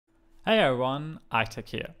Hey everyone, iTech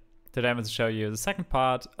here. Today I'm going to show you the second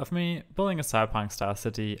part of me building a cyberpunk style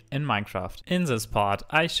city in Minecraft. In this part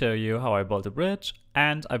I show you how I built a bridge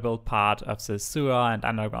and I built part of the sewer and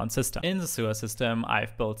underground system. In the sewer system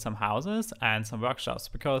I've built some houses and some workshops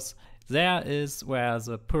because there is where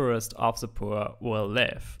the poorest of the poor will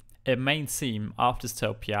live. A main theme of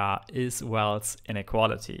dystopia is wealth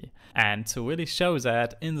inequality. And to really show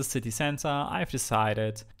that in the city center I've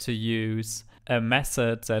decided to use a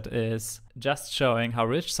method that is just showing how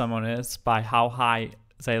rich someone is by how high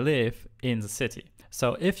they live in the city.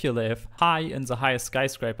 So if you live high in the highest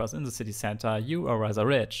skyscrapers in the city center, you are rather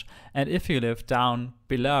rich. And if you live down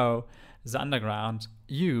below the underground,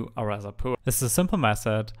 you are rather poor. This is a simple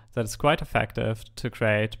method that is quite effective to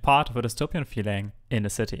create part of a dystopian feeling in a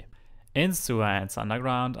city. In the sewer and the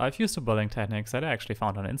underground, I've used a building techniques that I actually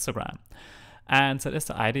found on Instagram. And that is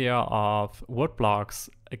the idea of wood blocks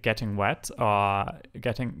getting wet or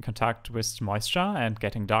getting in contact with moisture and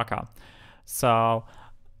getting darker. So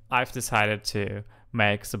I've decided to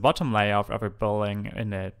make the bottom layer of every building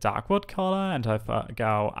in a dark wood color, and if I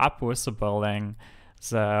go up with the building,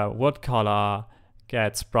 the wood color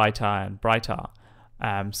gets brighter and brighter.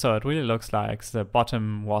 So it really looks like the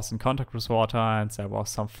bottom was in contact with water and there was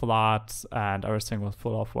some floods and everything was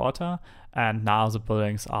full of water, and now the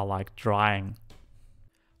buildings are like drying.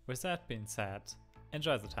 With that being said,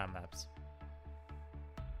 enjoy the time lapse.